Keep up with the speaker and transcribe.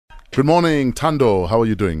Good morning, Tando. How are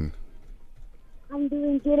you doing? I'm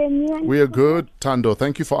doing good, and you? We are good, Tando.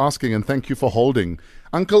 Thank you for asking and thank you for holding.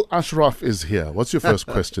 Uncle Ashraf is here. What's your first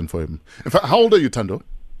question for him? In fact, how old are you, Tando?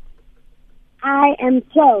 I am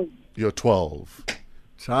 12. You're 12.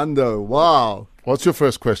 Tando, wow. What's your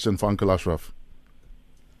first question for Uncle Ashraf?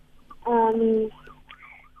 Tim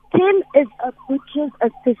is a butcher's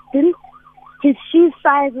assistant. His shoe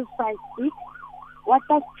size is size 6. What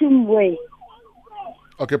does Tim weigh?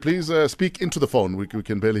 Okay, please speak into the phone. We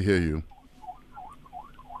can barely hear you.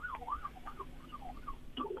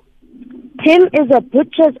 Tim is a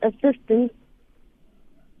butcher's assistant.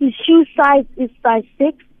 His shoe size is size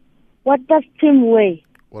 6. What does Tim weigh?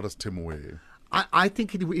 What does Tim weigh? I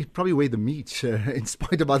think he'd probably weigh the meat in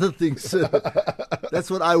spite of other things.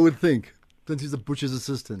 That's what I would think, since he's a butcher's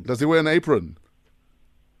assistant. Does he wear an apron?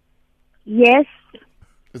 Yes.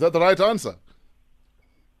 Is that the right answer?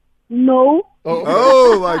 No.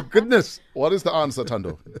 Oh, my goodness. What is the answer,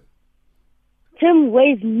 Tando? Tim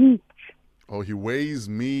weighs meat. Oh, he weighs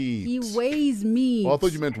meat. He weighs meat. Oh, I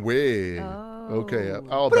thought you meant weigh. Oh. Okay.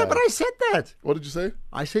 But I said that. What did you say?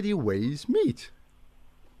 I said he weighs meat.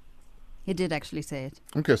 He did actually say it.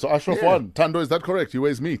 Okay, so Ashraf won. Tando, is that correct? He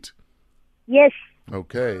weighs meat. Yes.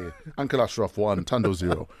 Okay. Uncle Ashraf 1, Tando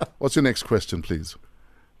 0. What's your next question, please?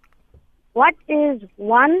 What is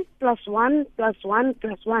 1 plus 1 plus 1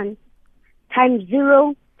 plus 1 times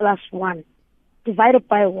 0 plus 1 divided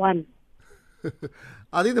by 1?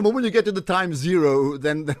 I think the moment you get to the times 0,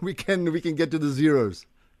 then we can get to the zeros.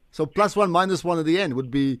 So plus 1 minus 1 at the end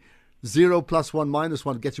would be 0 plus 1 minus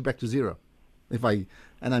 1 gets you back to 0.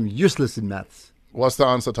 And I'm useless in maths. What's the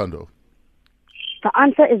answer, Tando? The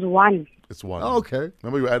answer is 1. It's 1. Oh, okay.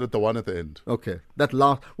 Remember you added the 1 at the end. Okay.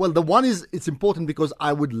 Well, the 1 it's important because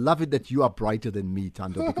I would love it that you are brighter than me,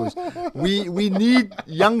 Tando, because we need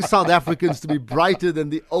young South Africans to be brighter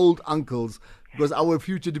than the old uncles, because our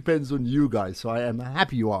future depends on you guys. So I am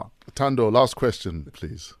happy you are. Tando, last question,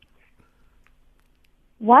 please.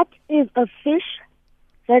 What is a fish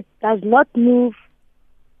that does not move,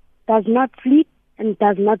 does not sleep, and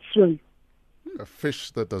does not swim? A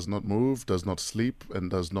fish that does not move, does not sleep, and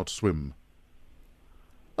does not swim.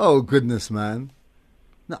 Oh, goodness, man.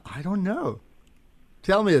 No, I don't know.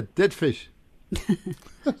 Tell me, a dead fish.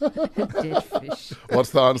 Dead fish.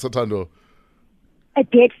 What's the answer, Tando? A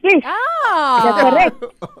dead fish. Ah! That's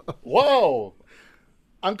correct. Wow!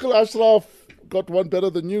 Uncle Ashraf got one better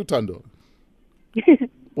than you, Tando.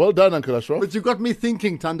 Well done, Uncle Ashraf. But you got me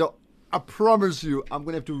thinking, Tando. I promise you, I'm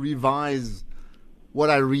going to have to revise what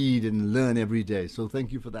I read and learn every day. So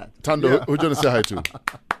thank you for that. Tando, who do you want to say hi to?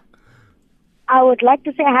 I would like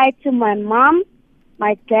to say hi to my mom,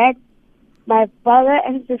 my dad, my brother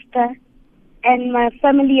and sister, and my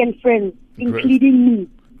family and friends, including me.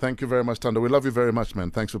 Thank you very much, Tando. We love you very much, man.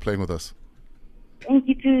 Thanks for playing with us. Thank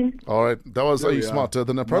you too. All right. That was There Are You we are. Smarter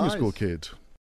Than a Primary Nice. School Kid?